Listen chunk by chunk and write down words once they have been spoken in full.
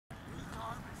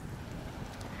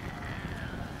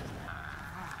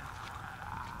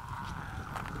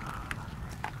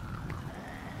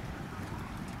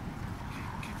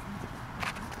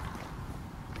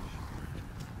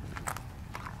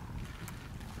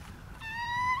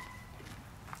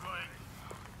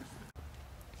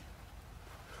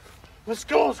The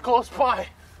school's close by.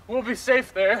 We'll be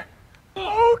safe there.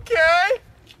 Okay.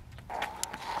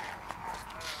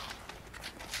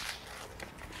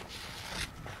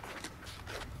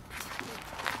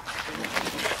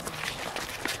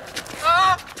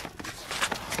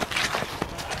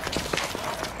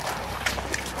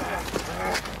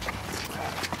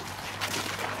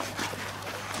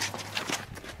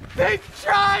 They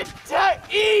tried to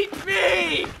eat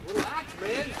me! Relax,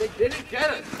 man. They didn't get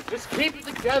us. Just keep it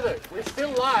together. We're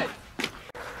still alive.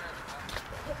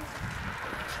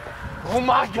 Oh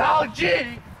my God,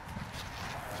 gee!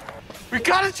 We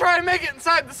gotta try and make it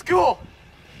inside the school.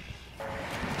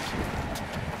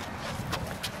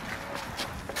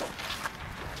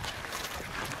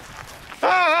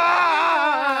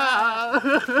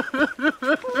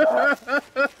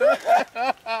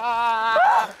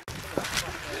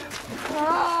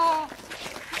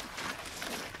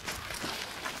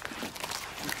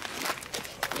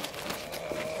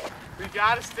 We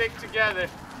gotta stick together.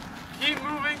 Keep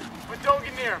moving, but don't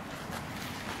get near him.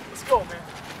 Let's go, man.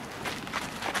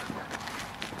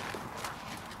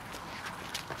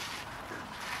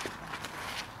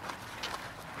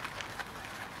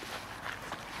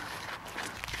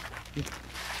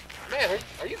 Man,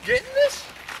 are you getting this?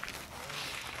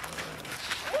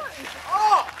 What is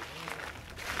up?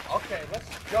 Okay, let's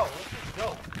just go. Let's just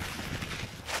go.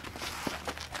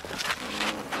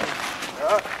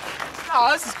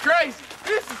 Oh, this is crazy.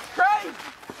 This is crazy.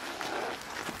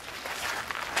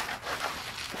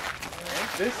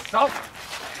 This is something.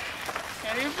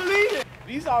 Can't even believe it.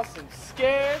 These are some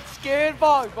scared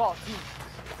volleyball teams.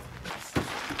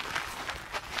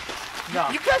 No.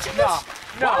 You catching this?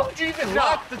 No. Why would you even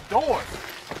lock the doors?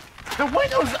 The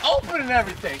window's open and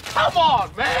everything. Come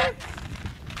on, man.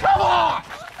 Come on.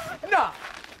 No.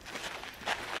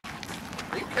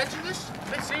 Are you catching this?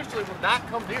 They seriously will not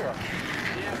come near us.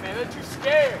 Yeah, man, they're too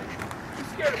scared. Too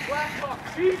scared of black hawk.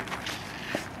 See?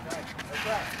 That's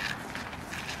right.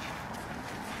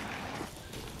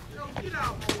 Yo, get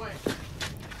out of my way.